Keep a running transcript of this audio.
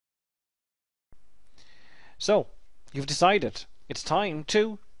So, you've decided it's time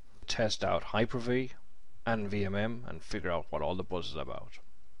to test out Hyper-V and VMM and figure out what all the buzz is about.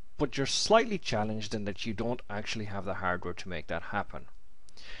 But you're slightly challenged in that you don't actually have the hardware to make that happen.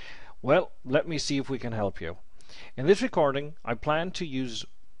 Well, let me see if we can help you. In this recording, I plan to use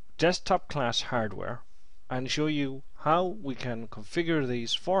desktop class hardware and show you how we can configure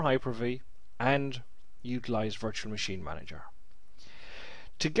these for Hyper-V and utilize Virtual Machine Manager.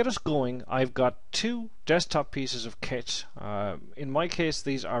 To get us going, I've got two desktop pieces of kit. In my case,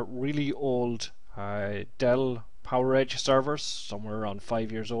 these are really old Dell PowerEdge servers, somewhere around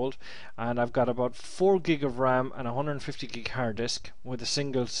 5 years old, and I've got about 4 gig of RAM and 150 gig hard disk with a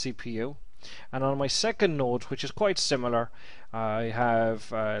single CPU. And on my second node, which is quite similar, I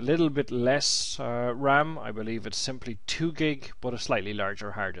have a little bit less RAM. I believe it's simply 2 gig, but a slightly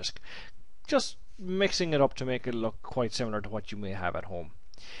larger hard disk. Just mixing it up to make it look quite similar to what you may have at home.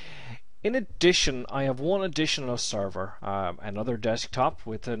 In addition, I have one additional server, another desktop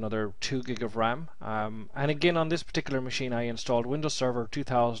with another 2 gig of RAM, and again on this particular machine I installed Windows Server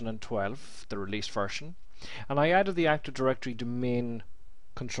 2012, the release version, and I added the Active Directory domain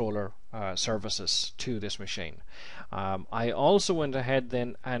controller services to this machine. I also went ahead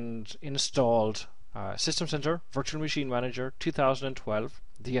then and installed System Center Virtual Machine Manager 2012,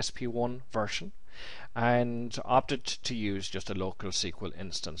 the SP1 version, and opted to use just a local SQL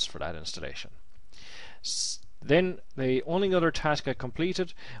instance for that installation. Then the only other task I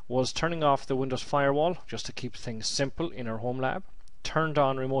completed was turning off the Windows firewall just to keep things simple in our home lab, turned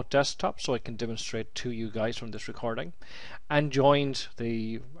on remote desktop so I can demonstrate to you guys from this recording, and joined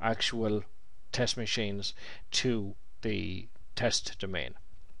the actual test machines to the test domain.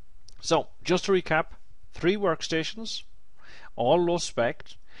 So just to recap, 3 workstations, all low spec,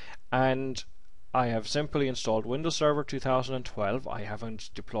 and I have simply installed Windows Server 2012. I haven't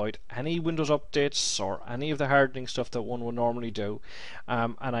deployed any Windows updates or any of the hardening stuff that one would normally do,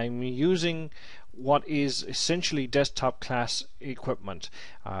 and I'm using what is essentially desktop class equipment.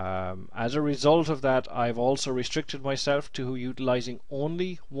 As a result of that, I've also restricted myself to utilizing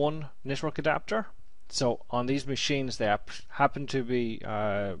only one network adapter. So on these machines, they happen to be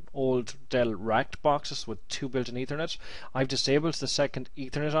old Dell racked boxes with 2 built-in Ethernet. I've disabled the second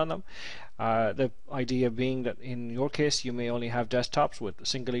Ethernet on them. The idea being that in your case you may only have desktops with a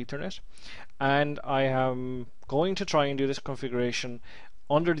single Ethernet. And I am going to try and do this configuration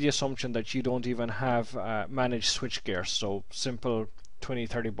under the assumption that you don't even have managed switch gear, so simple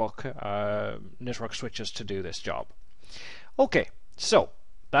 20-30 buck network switches to do this job. Okay, so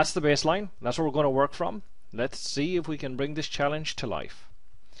that's the baseline. That's where we're going to work from. Let's see if we can bring this challenge to life.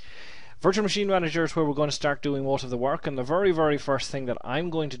 Virtual Machine Manager is where we're going to start doing most of the work, and the very first thing that I'm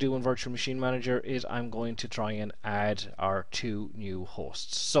going to do in Virtual Machine Manager is I'm going to try and add our 2 new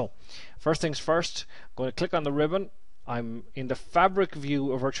hosts. So first things first, I'm going to click on the ribbon. I'm in the fabric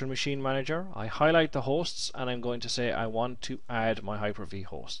view of Virtual Machine Manager. I highlight the hosts and I'm going to say I want to add my Hyper-V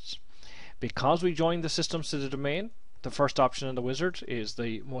hosts. Because we joined the systems to the domain, the first option in the wizard is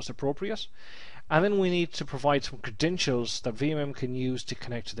the most appropriate, and then we need to provide some credentials that VMM can use to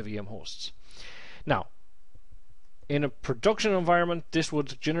connect to the VM hosts. Now, in a production environment, this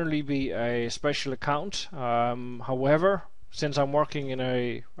would generally be a special account. However, since I'm working in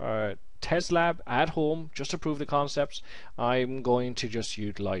a test lab at home just to prove the concepts, I'm going to just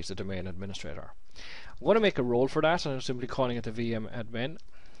utilize the domain administrator. I'm going to make a role for that, and I'm simply calling it the VM admin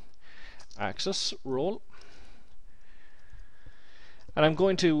access role. And I'm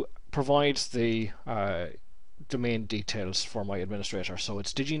going to provide the domain details for my administrator. So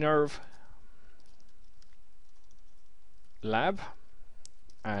it's DigiNerve Lab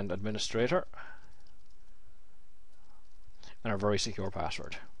and administrator, and a very secure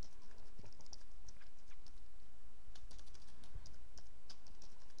password.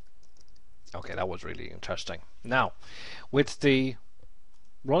 Okay, that was really interesting. Now, with the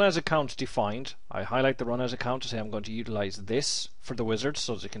Run as account defined, I highlight the run as account to say I'm going to utilize this for the wizard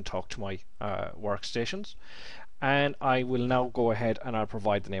so that it can talk to my workstations, and I will now go ahead and I'll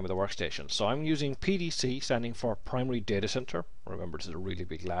provide the name of the workstation. So I'm using PDC, standing for Primary Data Center. Remember, this is a really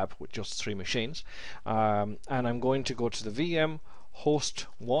big lab with just 3 machines, and I'm going to go to the VM host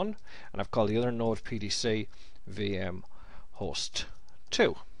 1, and I've called the other node PDC VM host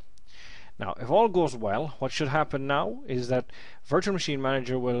 2. Now, if all goes well, what should happen now is that Virtual Machine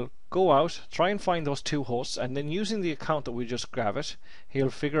Manager will go out, try and find those 2 hosts, and then using the account that we just grabbed, he'll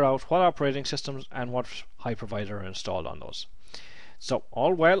figure out what operating systems and what hypervisor are installed on those. So,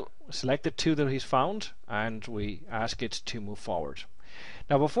 all well, select the 2 that he's found, and we ask it to move forward.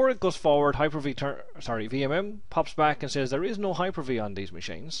 Now before it goes forward, VMM pops back and says there is no Hyper-V on these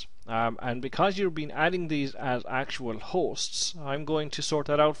machines, and because you've been adding these as actual hosts, I'm going to sort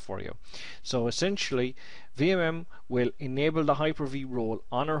that out for you. So essentially VMM will enable the Hyper-V role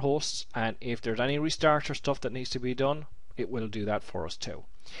on our hosts, and if there's any restart or stuff that needs to be done, it will do that for us too.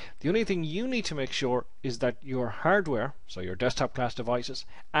 The only thing you need to make sure is that your hardware, so your desktop class devices,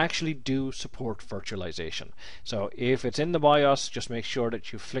 actually do support virtualization. So if it's in the BIOS, just make sure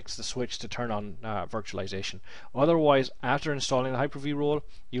that you flick the switch to turn on virtualization. Otherwise, after installing the Hyper-V role,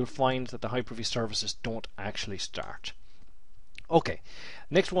 you'll find that the Hyper-V services don't actually start. Okay,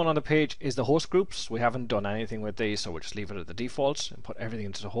 next one on the page is the host groups. We haven't done anything with these, so we'll just leave it at the defaults and put everything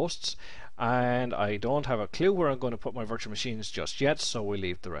into the hosts. And I don't have a clue where I'm going to put my virtual machines just yet, so we'll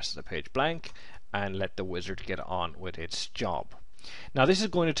leave the rest of the page blank and let the wizard get on with its job. Now this is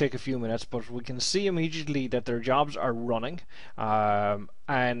going to take a few minutes, but we can see immediately that their jobs are running,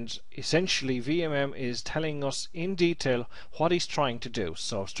 and essentially VMM is telling us in detail what he's trying to do.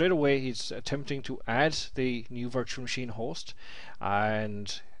 So straight away he's attempting to add the new virtual machine host,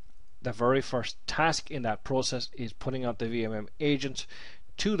 and the very first task in that process is putting out the VMM agent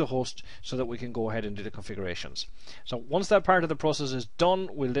to the host so that we can go ahead and do the configurations. So once that part of the process is done,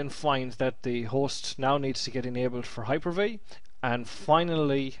 we'll then find that the host now needs to get enabled for Hyper-V. And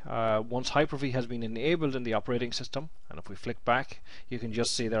finally, once Hyper-V has been enabled in the operating system, and if we flick back, you can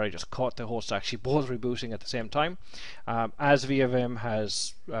just see there I just caught the hosts actually both rebooting at the same time, as VMM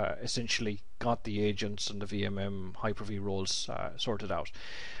has essentially got the agents and the VMM Hyper-V roles sorted out.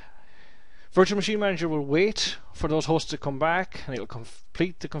 Virtual Machine Manager will wait for those hosts to come back, and it will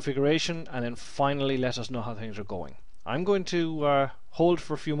complete the configuration and then finally let us know how things are going. I'm going to hold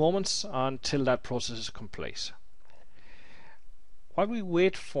for a few moments until that process is complete. While we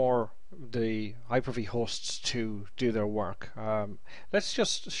wait for the Hyper-V hosts to do their work, let's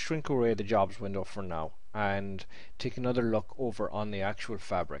just shrink away the jobs window for now and take another look over on the actual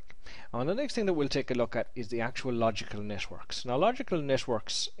fabric. And the next thing that we'll take a look at is the actual logical networks. Now logical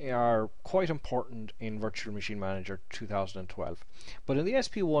networks are quite important in Virtual Machine Manager 2012, but in the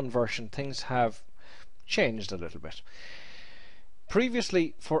SP1 version things have changed a little bit.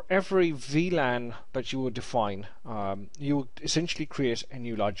 Previously, for every VLAN that you would define, you would essentially create a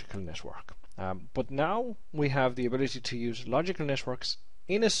new logical network. But now we have the ability to use logical networks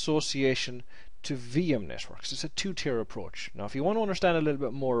in association to VM networks. It's a two-tier approach. Now, if you want to understand a little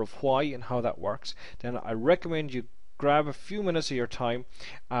bit more of why and how that works, then I recommend you grab a few minutes of your time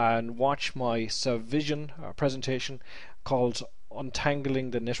and watch my Vision presentation called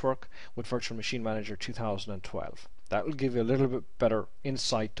Untangling the Network with Virtual Machine Manager 2012. That will give you a little bit better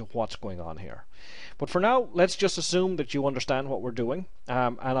insight to what's going on here. But for now, let's just assume that you understand what we're doing,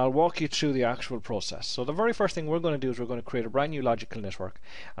 and I'll walk you through the actual process. So the very first thing we're going to do is we're going to create a brand new logical network,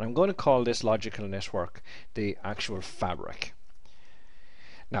 and I'm going to call this logical network the actual fabric.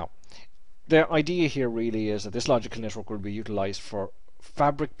 Now, the idea here really is that this logical network will be utilized for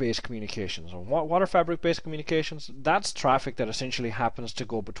fabric-based communications. And what are fabric-based communications? That's traffic that essentially happens to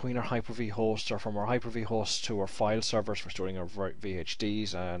go between our Hyper-V hosts, or from our Hyper-V hosts to our file servers for storing our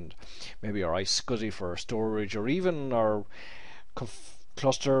VHDs, and maybe our iSCSI for our storage, or even our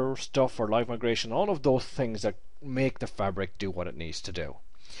cluster stuff or live migration, all of those things that make the fabric do what it needs to do.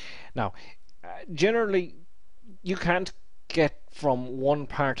 Now, generally, you can't get from one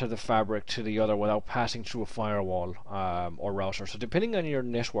part of the fabric to the other without passing through a firewall or router. So depending on your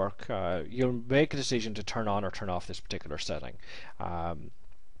network, you'll make a decision to turn on or turn off this particular setting.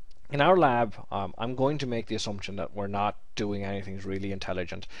 In our lab, I'm going to make the assumption that we're not doing anything really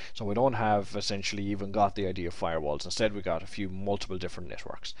intelligent, so we don't have essentially even got the idea of firewalls. Instead, we got multiple different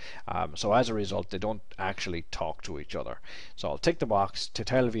networks. So as a result, they don't actually talk to each other. So I'll tick the box to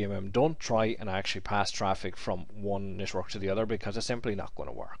tell VMM don't try and actually pass traffic from one network to the other, because it's simply not going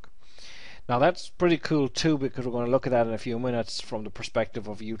to work. Now that's pretty cool too, because we're going to look at that in a few minutes from the perspective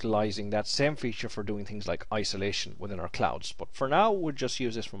of utilizing that same feature for doing things like isolation within our clouds. But for now, we'll just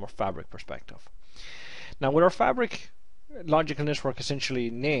use this from a fabric perspective. Now with our fabric logical network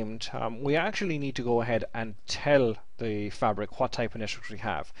essentially named, we actually need to go ahead and tell the fabric what type of networks we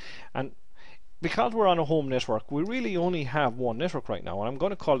have. And because we're on a home network, we really only have one network right now, and I'm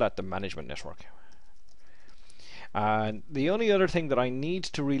going to call that the management network. And the only other thing that I need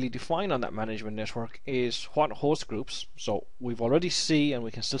to really define on that management network is what host groups. So we've already seen, and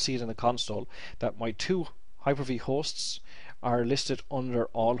we can still see it in the console, that my two Hyper-V hosts are listed under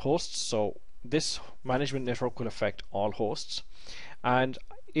all hosts. So this management network will affect all hosts. And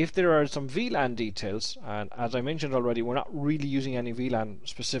if there are some VLAN details, and as I mentioned already, we're not really using any VLAN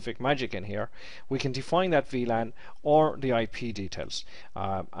specific magic in here, we can define that VLAN or the IP details.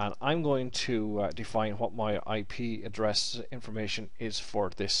 And I'm going to define what my IP address information is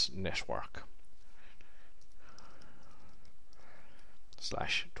for this network.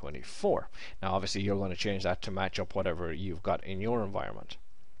 /24. Now obviously you're going to change that to match up whatever you've got in your environment.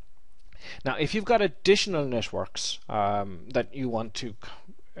 Now if you've got additional networks that you want to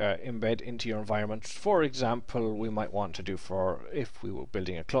embed into your environment, for example, we might want to do, for if we were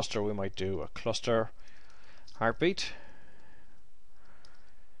building a cluster, we might do a cluster heartbeat,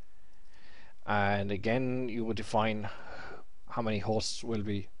 and again you would define how many hosts will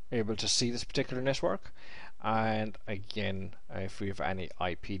be able to see this particular network. And again, if we have any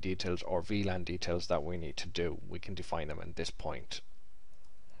IP details or VLAN details that we need to do, we can define them at this point.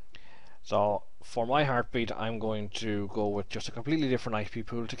 So for my heartbeat, I'm going to go with just a completely different IP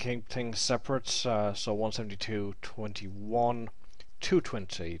pool to keep things separate. So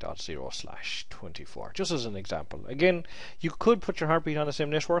 172.21.220.0/24, just as an example. Again, you could put your heartbeat on the same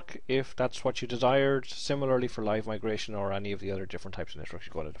network if that's what you desired. Similarly for live migration or any of the other different types of networks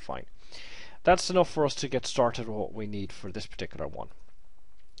you're going to define. That's enough for us to get started with what we need for this particular one.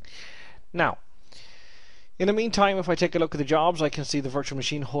 Now, in the meantime, if I take a look at the jobs, I can see the virtual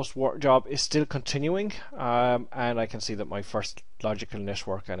machine host job is still continuing, and I can see that my first logical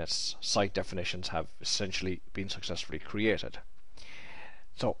network and its site definitions have essentially been successfully created.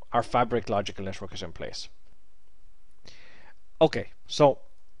 So our fabric logical network is in place. Okay, so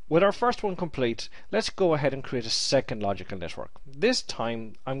with our first one complete, let's go ahead and create a second logical network. This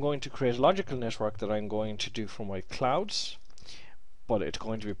time I'm going to create a logical network that I'm going to do for my clouds, but it's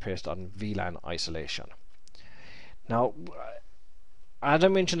going to be based on VLAN isolation. Now, as I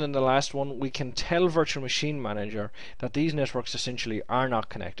mentioned in the last one, we can tell Virtual Machine Manager that these networks essentially are not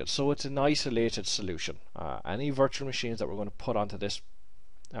connected, so it's an isolated solution. Any virtual machines that we're going to put onto this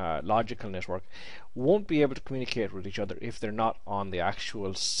logical network won't be able to communicate with each other if they're not on the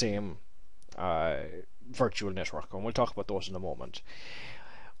actual same virtual network, and we'll talk about those in a moment.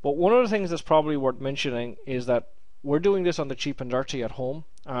 But one of the things that's probably worth mentioning is that we're doing this on the cheap and dirty at home,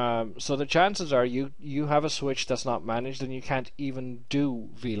 so the chances are you have a switch that's not managed and you can't even do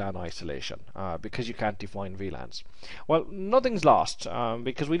VLAN isolation because you can't define VLANs. Well, nothing's lost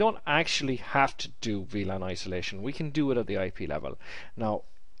because we don't actually have to do VLAN isolation. We can do it at the IP level. Now,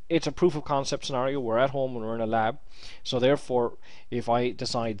 it's a proof of concept scenario. We're at home and we're in a lab, so therefore if I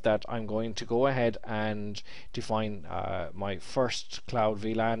decide that I'm going to go ahead and define my first cloud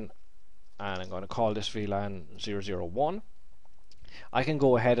VLAN, and I'm going to call this VLAN 001, I can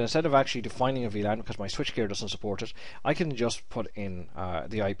go ahead, instead of actually defining a VLAN because my switchgear doesn't support it, I can just put in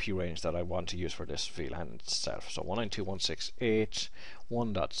the IP range that I want to use for this VLAN itself. So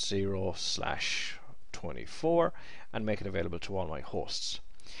 192.168.1.0/24, and make it available to all my hosts.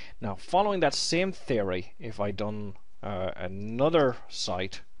 Now, following that same theory, if I done another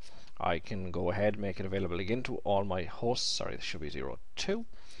site, I can go ahead and make it available again to all my hosts. Sorry, this should be 02.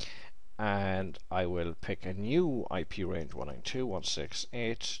 And I will pick a new IP range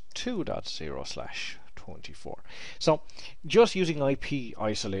 192.168.2.0/24. So just using IP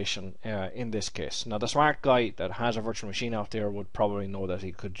isolation in this case. Now the smart guy that has a virtual machine out there would probably know that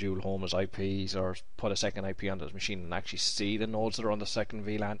he could dual home his IPs or put a second IP onto his machine and actually see the nodes that are on the second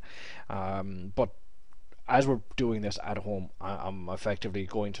VLAN. But as we're doing this at home, I'm effectively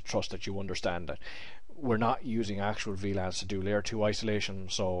going to trust that you understand that we're not using actual VLANs to do layer 2 isolation,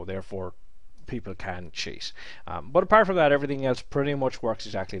 so therefore people can cheat. But apart from that, everything else pretty much works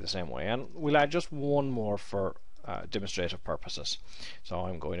exactly the same way, and we'll add just one more for demonstrative purposes. So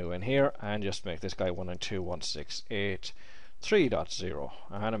I'm going to go in here and just make this guy 192.168.3.0,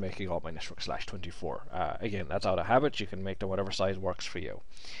 and I'm making all my network /24. Again, that's out of habit. You can make them whatever size works for you.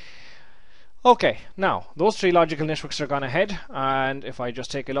 Okay, now those three logical networks are gone ahead, and if I just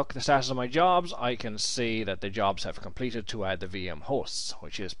take a look at the status of my jobs, I can see that the jobs have completed to add the VM hosts,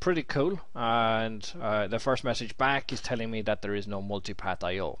 which is pretty cool. And the first message back is telling me that there is no multipath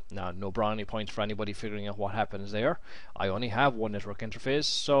I/O. Now, no brownie points for anybody figuring out what happens there. I only have one network interface,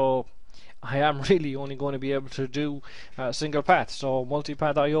 so I am really only going to be able to do single path, so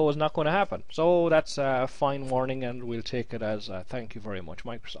multipath I/O is not going to happen. So that's a fine warning, and we'll take it as thank you very much,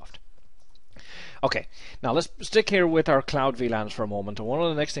 Microsoft. Okay, now let's stick here with our cloud VLANs for a moment, and one of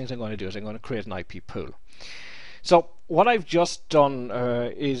the next things I'm going to do is I'm going to create an IP pool. So what I've just done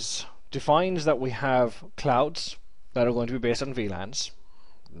is defines that we have clouds that are going to be based on VLANs.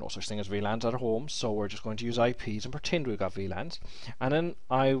 No such thing as VLANs at home, so we're just going to use IPs and pretend we've got VLANs, and then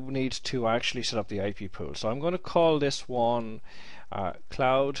I need to actually set up the IP pool. So I'm going to call this one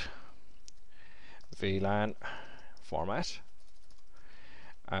cloud VLAN format,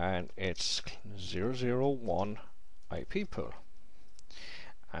 and it's 001 IP pool.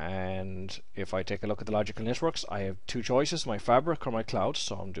 And if I take a look at the logical networks, I have two choices, my fabric or my cloud,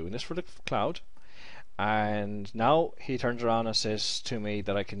 so I'm doing this for the cloud. And now he turns around and says to me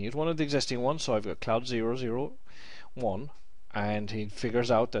that I can use one of the existing ones, so I've got cloud 001, and he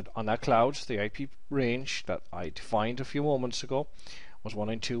figures out that on that cloud the IP range that I defined a few moments ago was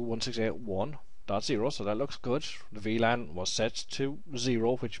 192.168.1.0, so that looks good. The VLAN was set to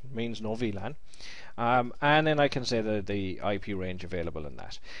 0, which means no VLAN. And then I can say the IP range available in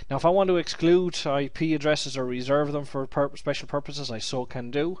that. Now if I want to exclude IP addresses or reserve them for special purposes, I so can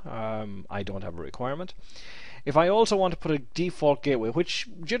do. I don't have a requirement. If I also want to put a default gateway, which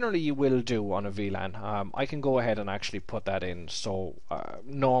generally you will do on a VLAN, I can go ahead and actually put that in. So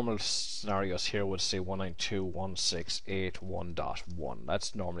normal scenarios here would say 192.168.1.1.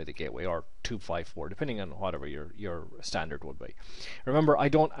 That's normally the gateway, or 254, depending on whatever your standard would be. Remember, I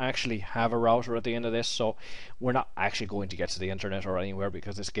don't actually have a router at the end of this, so we're not actually going to get to the internet or anywhere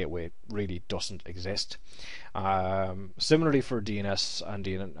because this gateway really doesn't exist. Similarly for DNS and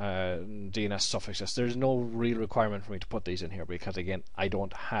DNS suffixes, there's no real requirement for me to put these in here because, again, I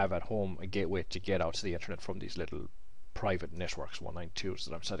don't have at home a gateway to get out to the internet from these little private networks 192s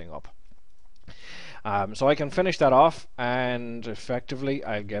that I'm setting up. So I can finish that off, and effectively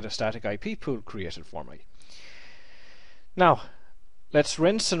I'll get a static IP pool created for me. Now let's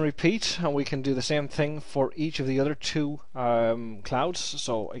rinse and repeat, and we can do the same thing for each of the other two clouds.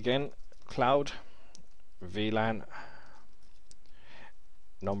 So again, cloud VLAN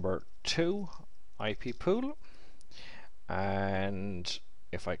number 2 IP pool, and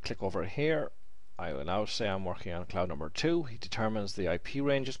if I click over here, I will now say I'm working on cloud number 2. He determines the IP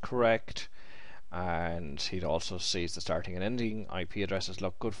range is correct, and he also sees the starting and ending IP addresses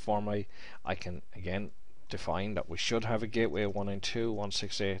look good for me. I can again define that we should have a gateway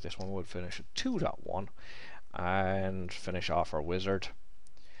 192.168. This one would finish at 2.1, and finish off our wizard.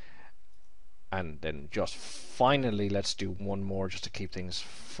 And then just finally let's do one more just to keep things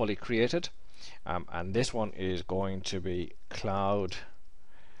fully created, and this one is going to be cloud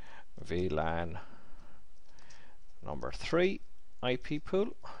VLAN number 3 IP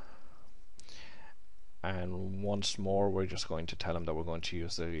pool, and once more we're just going to tell him that we're going to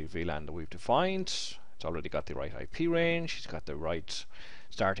use the VLAN that we've defined. It's already got the right IP range, it's got the right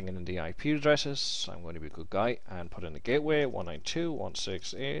starting and ending IP addresses. I'm going to be a good guy and put in the gateway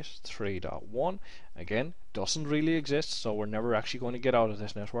 192.168.3.1. Again, doesn't really exist, so we're never actually going to get out of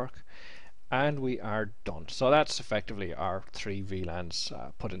this network, and we are done. So that's effectively our 3 VLANs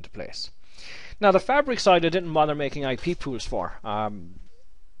put into place. Now the fabric side I didn't bother making IP pools for,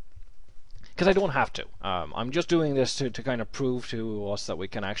 because I don't have to. I'm just doing this to kind of prove to us that we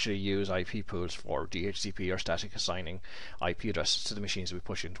can actually use IP pools for DHCP or static assigning IP addresses to the machines that we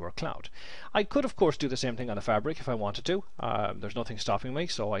push into our cloud. I could of course do the same thing on the fabric if I wanted to. There's nothing stopping me,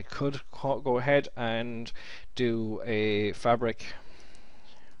 so I could go ahead and do a fabric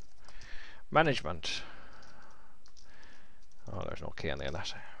management. Oh, there's no K on the end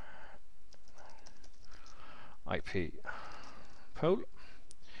of that. IP pool.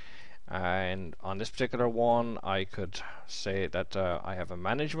 And on this particular one, I could say that I have a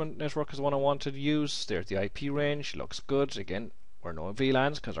management network is the one I want to use. There's the IP range, looks good. Again, we're no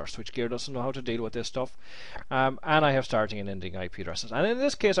VLANs because our switchgear doesn't know how to deal with this stuff. And I have starting and ending IP addresses. And in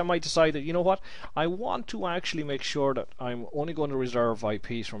this case, I might decide that, you know what, I want to actually make sure that I'm only going to reserve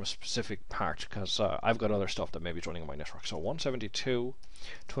IPs from a specific part, because I've got other stuff that may be running on my network. So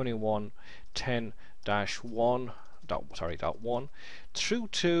 172.21.10-1 .1 through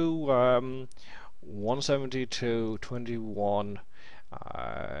to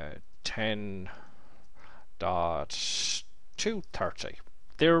 172.21.10.230.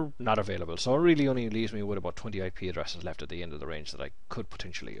 They're not available, so it really only leaves me with about 20 IP addresses left at the end of the range that I could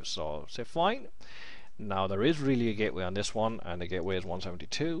potentially use. So say fine. Now there is really a gateway on this one, and the gateway is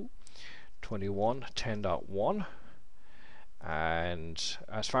 172.21.10.1. And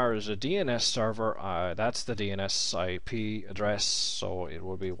as far as a DNS server, that's the DNS IP address, so it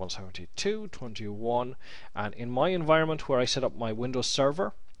will be 172.21. And in my environment where I set up my Windows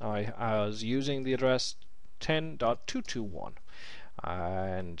server, I was using the address 10.221.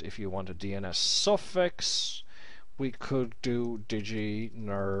 And if you want a DNS suffix, we could do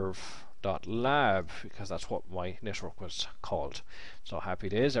diginerv.lab, because that's what my network was called. So happy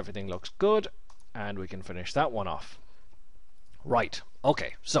days, everything looks good, and we can finish that one off. Right,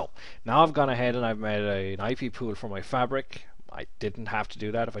 okay, so now I've gone ahead and I've made an IP pool for my fabric. I didn't have to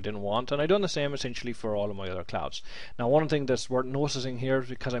do that if I didn't want, and I've done the same essentially for all of my other clouds. Now, one thing that's worth noticing here is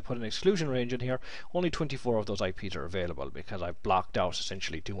because I put an exclusion range in here, only 24 of those IPs are available because I blocked out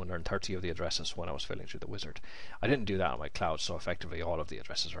essentially 230 of the addresses when I was filling through the wizard. I didn't do that on my cloud, so effectively all of the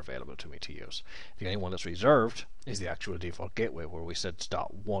addresses are available to me to use. The only one that's reserved is the actual default gateway, where we said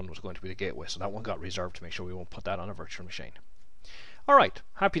 .1 was going to be the gateway, so that one got reserved to make sure we won't put that on a virtual machine. Alright,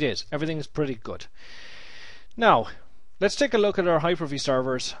 happy days. Everything is pretty good. Now, let's take a look at our Hyper-V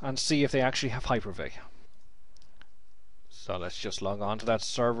servers and see if they actually have Hyper-V. So let's just log on to that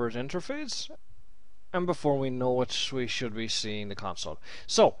server's interface, and before we know it, we should be seeing the console.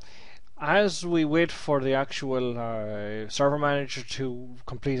 So, as we wait for the actual server manager to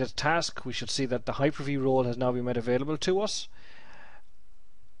complete its task, we should see that the Hyper-V role has now been made available to us.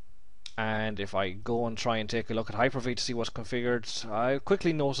 And if I go and try and take a look at Hyper-V to see what's configured, I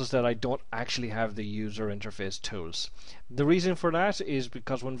quickly notice that I don't actually have the user interface tools. The reason for that is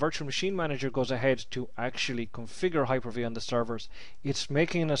because when Virtual Machine Manager goes ahead to actually configure Hyper-V on the servers, it's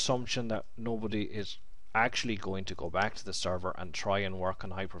making an assumption that nobody is actually going to go back to the server and try and work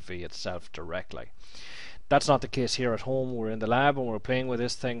on Hyper-V itself directly. That's not the case here at home. We're in the lab and we're playing with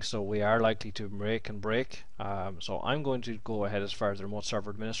this thing, so we are likely to make and break. So I'm going to go ahead as far as the remote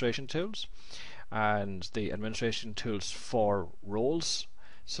server administration tools, and the administration tools for roles.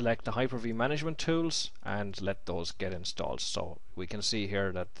 Select the Hyper-V management tools and let those get installed. So we can see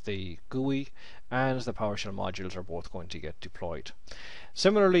here that the GUI and the PowerShell modules are both going to get deployed.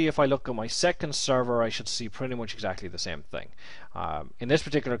 Similarly, if I look at my second server, I should see pretty much exactly the same thing. In this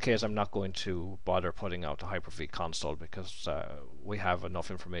particular case, I'm not going to bother putting out the Hyper-V console because we have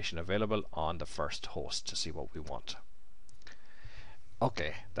enough information available on the first host to see what we want.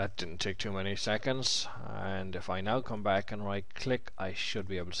 Okay, that didn't take too many seconds, and if I now come back and right click, I should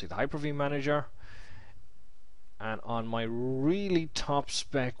be able to see the Hyper-V manager, and on my really top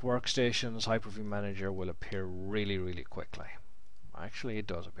spec workstations, Hyper-V manager will appear really quickly. Actually, it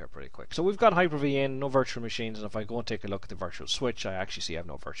does appear pretty quick. So we've got Hyper-V in, no virtual machines, and if I go and take a look at the virtual switch, I actually see I have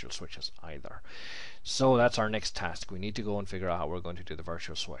no virtual switches either. So that's our next task. We need to go and figure out how we're going to do the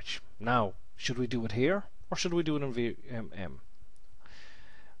virtual switch. Now, should we do it here, or should we do it in VMM?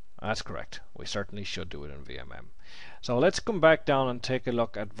 That's correct. We certainly should do it in VMM. So let's come back down and take a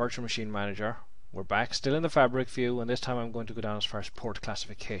look at Virtual Machine Manager. We're back still in the Fabric view, and this time I'm going to go down as far as port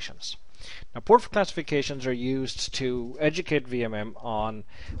classifications. Now, port classifications are used to educate VMM on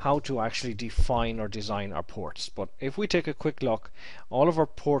how to actually define or design our ports. But if we take a quick look, all of our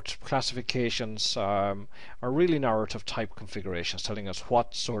port classifications are really narrative type configurations, telling us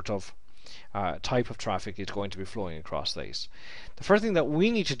what sort of type of traffic is going to be flowing across these. The first thing that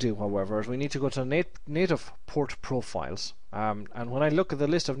we need to do, however, is we need to go to native port profiles. And when I look at the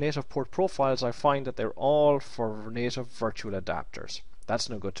list of native port profiles, I find that they're all for native virtual adapters. That's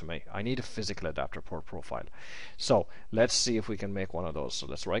no good to me. I need a physical adapter port profile. So let's see if we can make one of those. So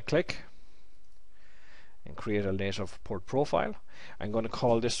let's right click and create a native port profile. I'm going to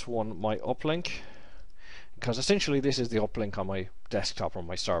call this one my uplink, because essentially this is the uplink on my desktop or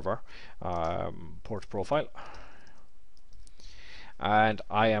my server port profile. And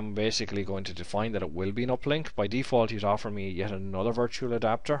I am basically going to define that it will be an uplink. By default, he's offering me yet another virtual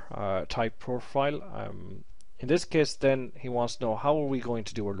adapter type profile. In this case, then he wants to know how are we going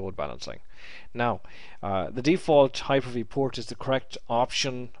to do our load balancing. Now, the default Hyper-V port is the correct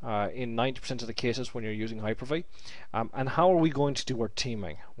option in 90% of the cases when you're using Hyper-V. And how are we going to do our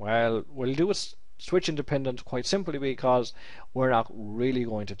teaming? Well, we'll do it switch independent quite simply because we're not really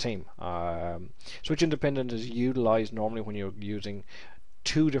going to team. Switch independent is utilized normally when you're using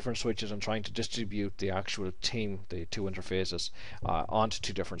two different switches and trying to distribute the actual team, the two interfaces, onto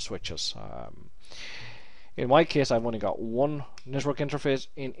two different switches. In my case, I've only got one network interface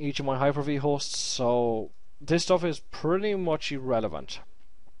in each of my Hyper-V hosts, so this stuff is pretty much irrelevant.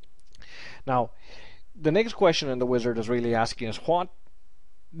 Now, the next question in the wizard is really asking us what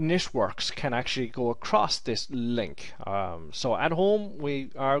networks can actually go across this link. So at home,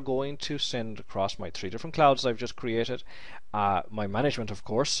 we are going to send across my three different clouds I've just created, my management, of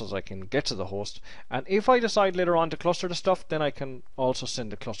course, so I can get to the host, and if I decide later on to cluster the stuff, then I can also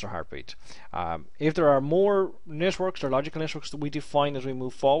send the cluster heartbeat. If there are more networks or logical networks that we define as we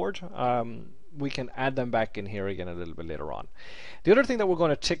move forward, we can add them back in here again a little bit later on. The other thing that we're going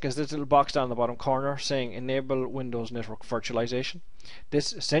to tick is this little box down the bottom corner saying enable Windows Network Virtualization.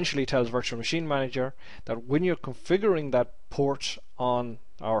 This essentially tells Virtual Machine Manager that when you're configuring that port on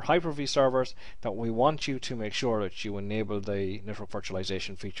our Hyper-V servers, that we want you to make sure that you enable the network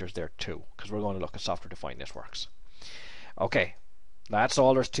virtualization features there too, because we're going to look at software defined networks. Okay, that's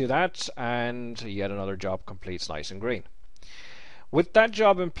all there's to that, and yet another job completes nice and green. With that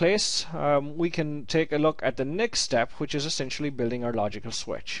job in place, we can take a look at the next step, which is essentially building our logical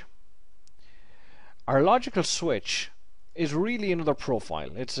switch. Our logical switch is really another profile.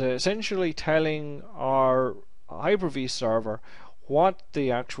 It's essentially telling our Hyper-V server what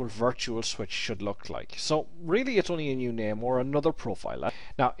the actual virtual switch should look like. So really it's only a new name or another profile.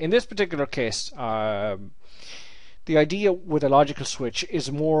 Now in this particular case, the idea with a logical switch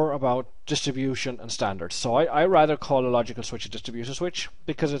is more about distribution and standards. So I rather call a logical switch a distribution switch,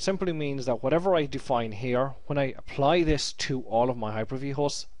 because it simply means that whatever I define here, when I apply this to all of my Hyper-V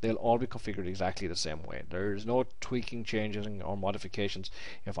hosts, they'll all be configured exactly the same way. There's no tweaking, changes or modifications.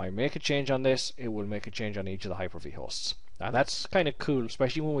 If I make a change on this, it will make a change on each of the Hyper-V hosts. And that's kind of cool,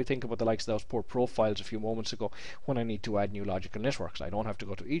 especially when we think about the likes of those port profiles a few moments ago, when I need to add new logical networks. I don't have to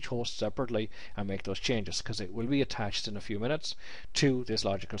go to each host separately and make those changes, because it will be attached in a few minutes to this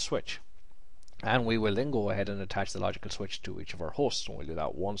logical switch. And we will then go ahead and attach the logical switch to each of our hosts, and we'll do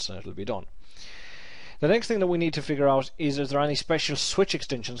that once and it'll be done. The next thing that we need to figure out is there any special switch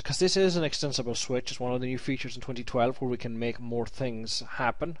extensions, because this is an extensible switch. It's one of the new features in 2012 where we can make more things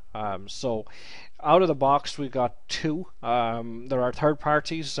happen. So out of the box we got two. There are third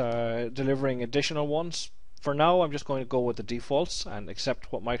parties delivering additional ones. For now I'm just going to go with the defaults and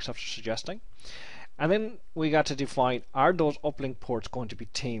accept what Microsoft is suggesting. And then we got to define, are those uplink ports going to be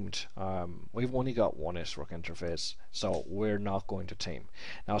teamed? We've only got one network interface, so we're not going to team.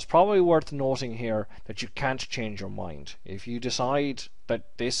 Now it's probably worth noting here that you can't change your mind. If you decide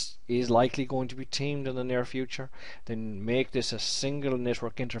that this is likely going to be teamed in the near future, then make this a single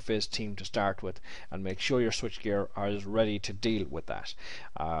network interface team to start with, and make sure your switchgear is ready to deal with that.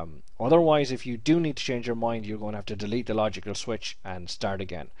 Otherwise, if you do need to change your mind, you're going to have to delete the logical switch and start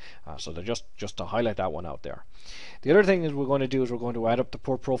again. So just to highlight that one out there. The other thing is we're going to do is we're going to add up the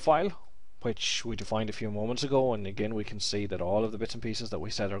port profile, which we defined a few moments ago, and again we can see that all of the bits and pieces that we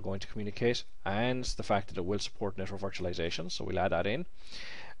said are going to communicate, and the fact that it will support network virtualization, so we'll add that in.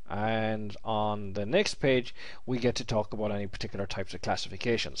 And on the next page we get to talk about any particular types of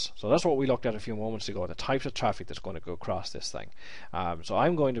classifications. So that's what we looked at a few moments ago, the types of traffic that's going to go across this thing. So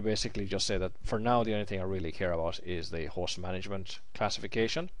I'm going to basically just say that for now the only thing I really care about is the host management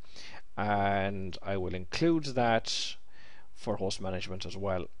classification, and I will include that for host management as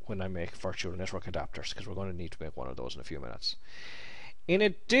well when I make virtual network adapters, because we're going to need to make one of those in a few minutes. In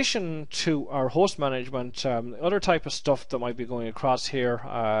addition to our host management, other type of stuff that might be going across here,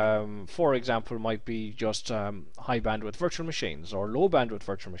 for example, might be just high bandwidth virtual machines or low bandwidth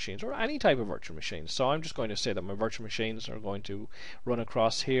virtual machines, or any type of virtual machines. So I'm just going to say that my virtual machines are going to run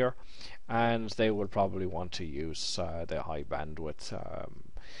across here, and they will probably want to use the high bandwidth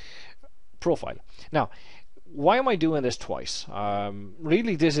profile. Now, why am I doing this twice?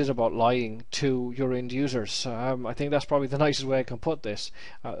 Really this is about lying to your end users. I think that's probably the nicest way I can put this.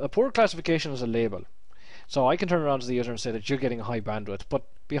 A port classification is a label. So I can turn around to the user and say that you're getting high bandwidth, but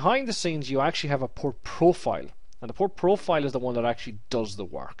behind the scenes you actually have a port profile. And the port profile is the one that actually does the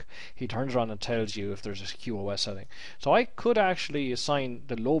work. He turns around and tells you if there's a QoS setting. So I could actually assign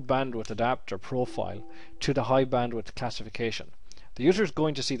the low bandwidth adapter profile to the high bandwidth classification. The user is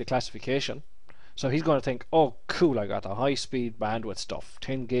going to see the classification, so he's going to think, oh cool, I got the high speed bandwidth stuff,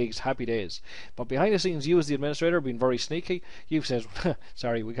 10 gigs, happy days. But behind the scenes, you as the administrator being very sneaky, you've said,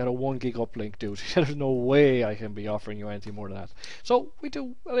 sorry, we got a 1 gig uplink, dude. There's no way I can be offering you anything more than that. So we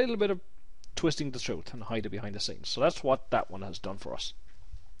do a little bit of twisting the truth and hide it behind the scenes. So that's what that one has done for us.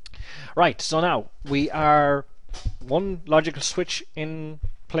 Right, so now we are one logical switch in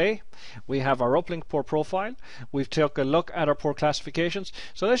play. We have our uplink port profile. We've took a look at our port classifications.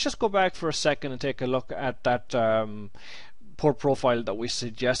 So let's just go back for a second and take a look at that port profile that we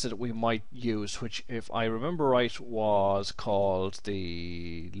suggested we might use, which, if I remember right, was called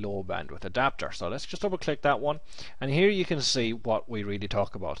the low bandwidth adapter. So let's just double click that one, and here you can see what we really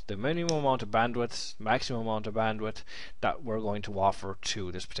talk about: the minimum amount of bandwidth, maximum amount of bandwidth that we're going to offer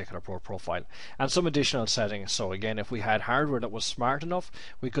to this particular port profile, and some additional settings. So again, if we had hardware that was smart enough,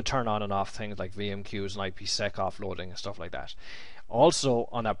 we could turn on and off things like VMQs and IPsec offloading and stuff like that. Also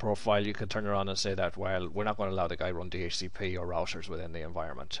on that profile you could turn around and say that, well, we're not going to allow the guy run DHCP or routers within the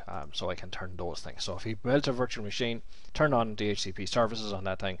environment, so I can turn those things. So if he built a virtual machine, turn on DHCP services on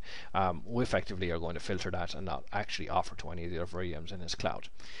that thing, we effectively are going to filter that and not actually offer to any of the other VMs in his cloud.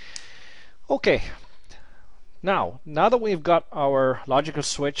 Okay, now that we've got our logical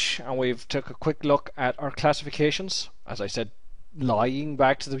switch and we've took a quick look at our classifications, as I said, lying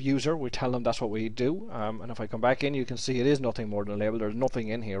back to the user, we tell them that's what we do, and if I come back in, you can see it is nothing more than a label. There's nothing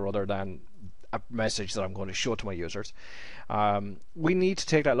in here other than a message that I'm going to show to my users. We need to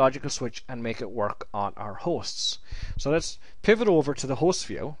take that logical switch and make it work on our hosts. So let's pivot over to the host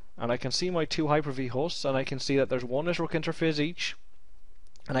view, and I can see my two Hyper-V hosts, and I can see that there's one network interface each,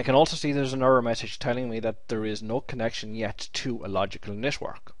 and I can also see there's an error message telling me that there is no connection yet to a logical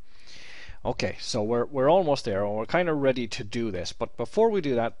network. Okay, so we're almost there, and we're kind of ready to do this, but before we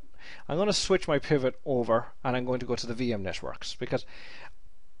do that, I'm going to switch my pivot over, and I'm going to go to the VM networks, because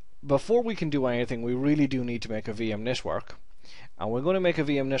before we can do anything, we really do need to make a VM network, and we're going to make a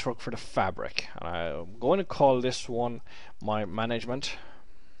VM network for the fabric, and I'm going to call this one my management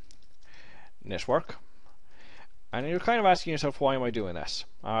network. And you're kind of asking yourself, why am I doing this?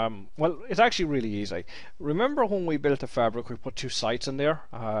 Well, it's actually really easy. Remember when we built the fabric, we put two sites in there.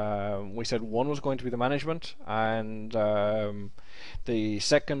 We said one was going to be the management, and the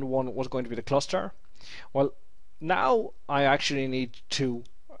second one was going to be the cluster. Well, now I actually need to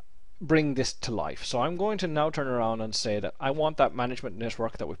bring this to life. So I'm going to now turn around and say that I want that management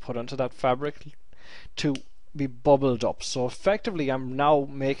network that we put onto that fabric to be bubbled up. So effectively I'm now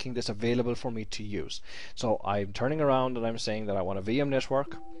making this available for me to use. So I'm turning around and I'm saying that I want a VM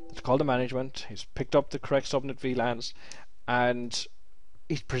network. It's called the management. He's picked up the correct subnet VLANs and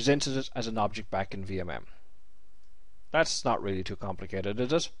he presented it as an object back in VMM. That's not really too complicated,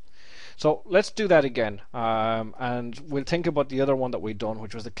 is it? So let's do that again, and we'll think about the other one that we'd done,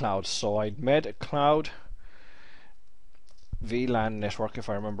 which was the cloud. So I made a cloud VLAN network, if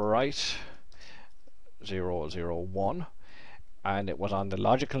I remember right, 001, and it was on the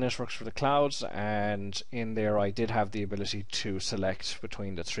logical networks for the clouds, and in there I did have the ability to select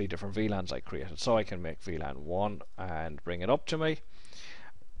between the three different VLANs I created. So I can make VLAN 1 and bring it up to me,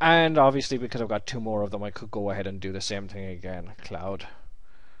 and obviously because I've got two more of them, I could go ahead and do the same thing again. Cloud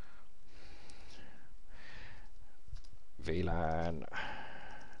VLAN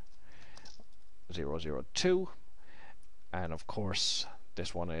 002, and of course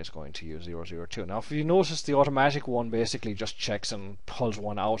this one is going to use 002. Now if you notice, the automatic one basically just checks and pulls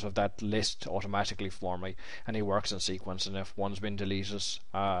one out of that list automatically for me, and he works in sequence, and if one's been deleted,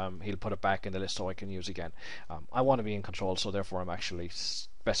 he'll put it back in the list so I can use again. I want to be in control, so therefore I'm actually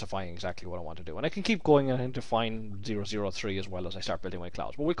specifying exactly what I want to do, and I can keep going and define 003 as well as I start building my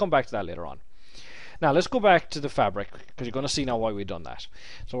clouds, but we'll come back to that later on. Now let's go back to the fabric, because you're going to see now why we've done that.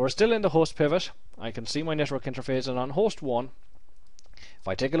 So we're still in the host pivot. I can see my network interface, and on host 1, if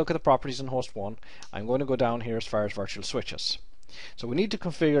I take a look at the properties in host 1, I'm going to go down here as far as virtual switches. So we need to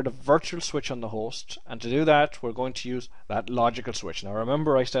configure the virtual switch on the host, and to do that we're going to use that logical switch. Now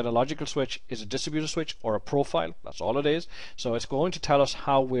remember, I said a logical switch is a distributed switch or a profile. That's all it is. So it's going to tell us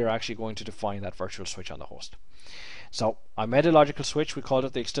how we're actually going to define that virtual switch on the host. So I made a logical switch, we called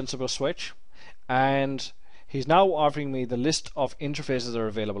it the extensible switch, and he's now offering me the list of interfaces that are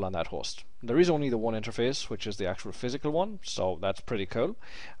available on that host. There is only the one interface, which is the actual physical one, so that's pretty cool.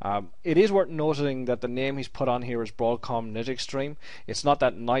 It is worth noting that the name he's put on here is Broadcom NetExtreme. It's not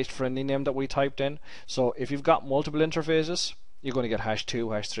that nice friendly name that we typed in, so if you've got multiple interfaces, you're going to get #2,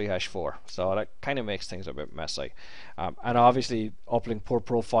 #3, #4. So that kind of makes things a bit messy. And obviously, uplink port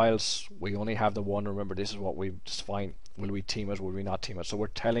profiles, we only have the one. Remember, this is what we define. Will we team it? Will we not team it? So we're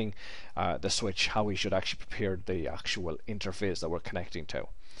telling the switch how we should actually prepare the actual interface that we're connecting to.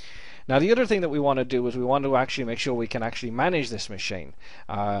 Now the other thing that we want to do is we want to actually make sure we can actually manage this machine.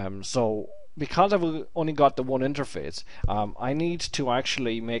 So because I've only got the one interface, I need to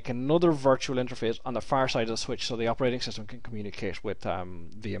actually make another virtual interface on the far side of the switch so the operating system can communicate with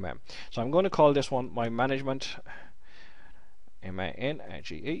VMM. So I'm going to call this one my management,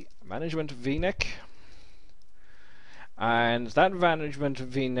 M-A-N-A-G-E, management VNIC. And that management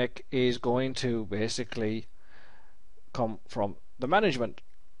VNIC is going to basically come from the management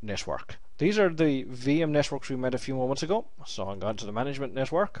network. These are the VM networks we made a few moments ago. So I'm going to the management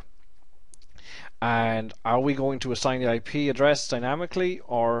network. And are we going to assign the IP address dynamically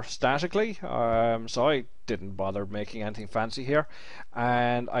or statically? So I didn't bother making anything fancy here.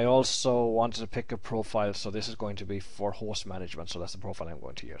 And I also wanted to pick a profile, so this is going to be for host management, so that's the profile I'm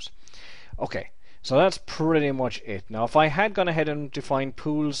going to use. Okay, so that's pretty much it. Now if I had gone ahead and defined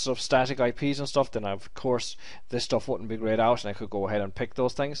pools of static IPs and stuff, then of course this stuff wouldn't be grayed out and I could go ahead and pick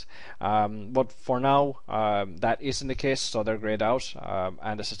those things. But for now that isn't the case, so they're grayed out,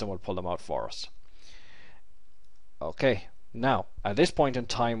 and the system will pull them out for us. Okay, now at this point in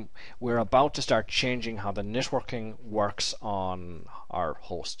time we're about to start changing how the networking works on our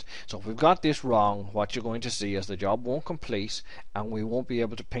host. So if we've got this wrong, what you're going to see is the job won't complete and we won't be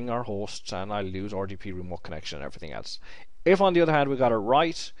able to ping our hosts, and I'll lose RDP remote connection and everything else. If on the other hand we got it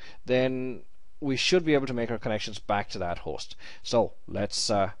right, then we should be able to make our connections back to that host. So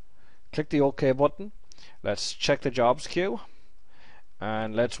let's Click the OK button. Let's check the jobs queue,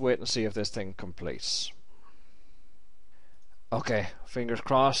 and let's wait and see if this thing completes. Okay, fingers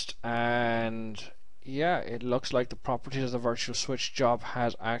crossed, and yeah, it looks like the properties of the virtual switch job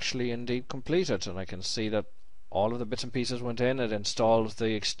has actually indeed completed, and I can see that all of the bits and pieces went in. It installed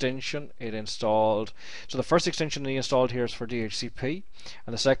the extension. So the first extension he installed here is for DHCP,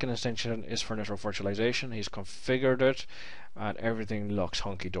 and the second extension is for network virtualization. He's configured it, and everything looks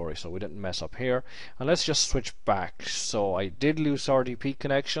hunky-dory, so we didn't mess up here. And let's just switch back. So I did lose RDP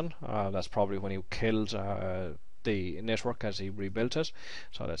connection. That's probably when he killed the network as he rebuilt it.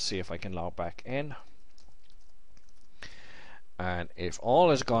 So let's see if I can log back in. And if all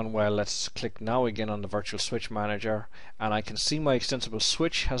has gone well, let's click now again on the virtual switch manager, and I can see my extensible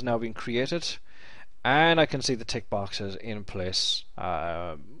switch has now been created, and I can see the tick boxes in place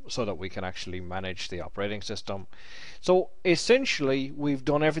so that we can actually manage the operating system. So essentially we've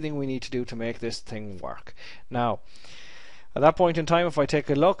done everything we need to do to make this thing work. Now at that point in time, if I take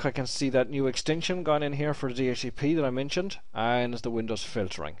a look, I can see that new extension gone in here for the DHCP that I mentioned, and the Windows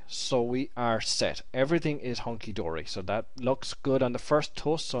filtering. So we are set. Everything is hunky-dory. So that looks good on the first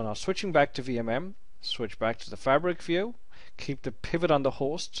host. So now switching back to VMM, switch back to the Fabric view, keep the pivot on the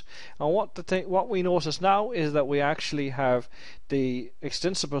host. And what we notice now is that we actually have the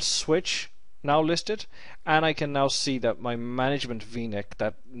extensible switch now listed, and I can now see that my management VNIC,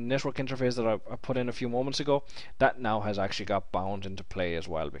 that network interface that I put in a few moments ago, that now has actually got bound into play as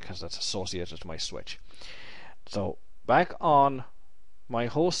well, because that's associated to my switch. So back on my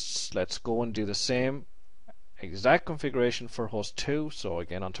hosts, let's go and do the same exact configuration for host 2. So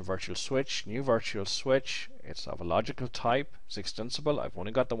again, onto virtual switch, new virtual switch. It's of a logical type, it's extensible. I've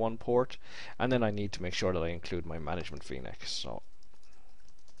only got the one port, and then I need to make sure that I include my management VNIC. So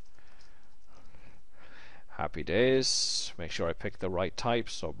happy days, make sure I pick the right type,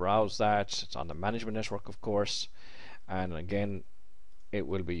 so browse that. It's on the management network, of course, and again it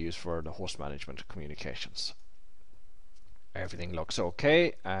will be used for the host management communications. Everything looks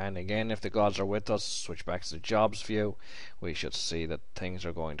okay, and again, if the gods are with us, switch back to the jobs view, we should see that things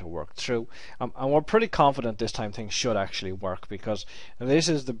are going to work through, and we're pretty confident this time things should actually work, because this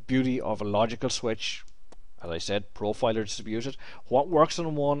is the beauty of a logical switch. As I said, profiler distributed. What works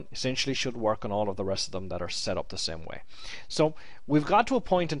on one essentially should work on all of the rest of them that are set up the same way. So we've got to a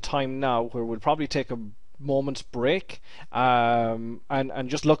point in time now where we'll probably take a moment's break and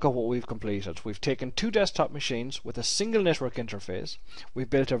just look at what we've completed. We've taken 2 desktop machines with a single network interface. We've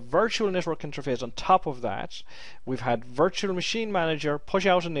built a virtual network interface on top of that. We've had virtual machine manager push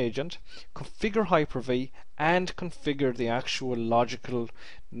out an agent, configure Hyper-V, and configure the actual logical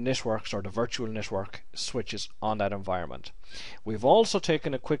networks or the virtual network switches on that environment. We've also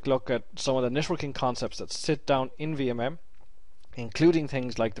taken a quick look at some of the networking concepts that sit down in VMM, including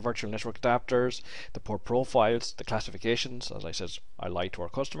things like the virtual network adapters, the port profiles, the classifications, as I said, I lie to our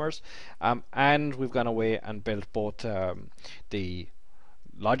customers, and we've gone away and built both the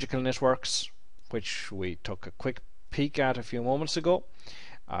logical networks, which we took a quick peek at a few moments ago,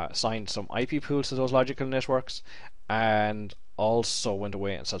 assigned some IP pools to those logical networks, and also went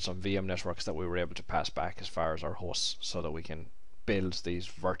away and set some VM networks that we were able to pass back as far as our hosts, so that we can build these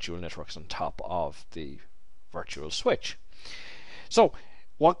virtual networks on top of the virtual switch. So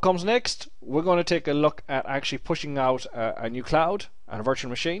what comes next? We're going to take a look at actually pushing out a new cloud and a virtual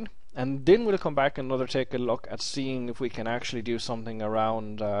machine, and then we'll come back and take a look at seeing if we can actually do something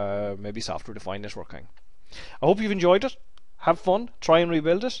around maybe software defined networking. I hope you've enjoyed it. Have fun, try and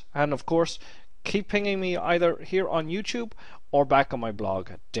rebuild it, and of course keep pinging me either here on YouTube or back on my blog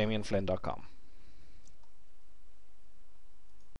at damianflynn.com.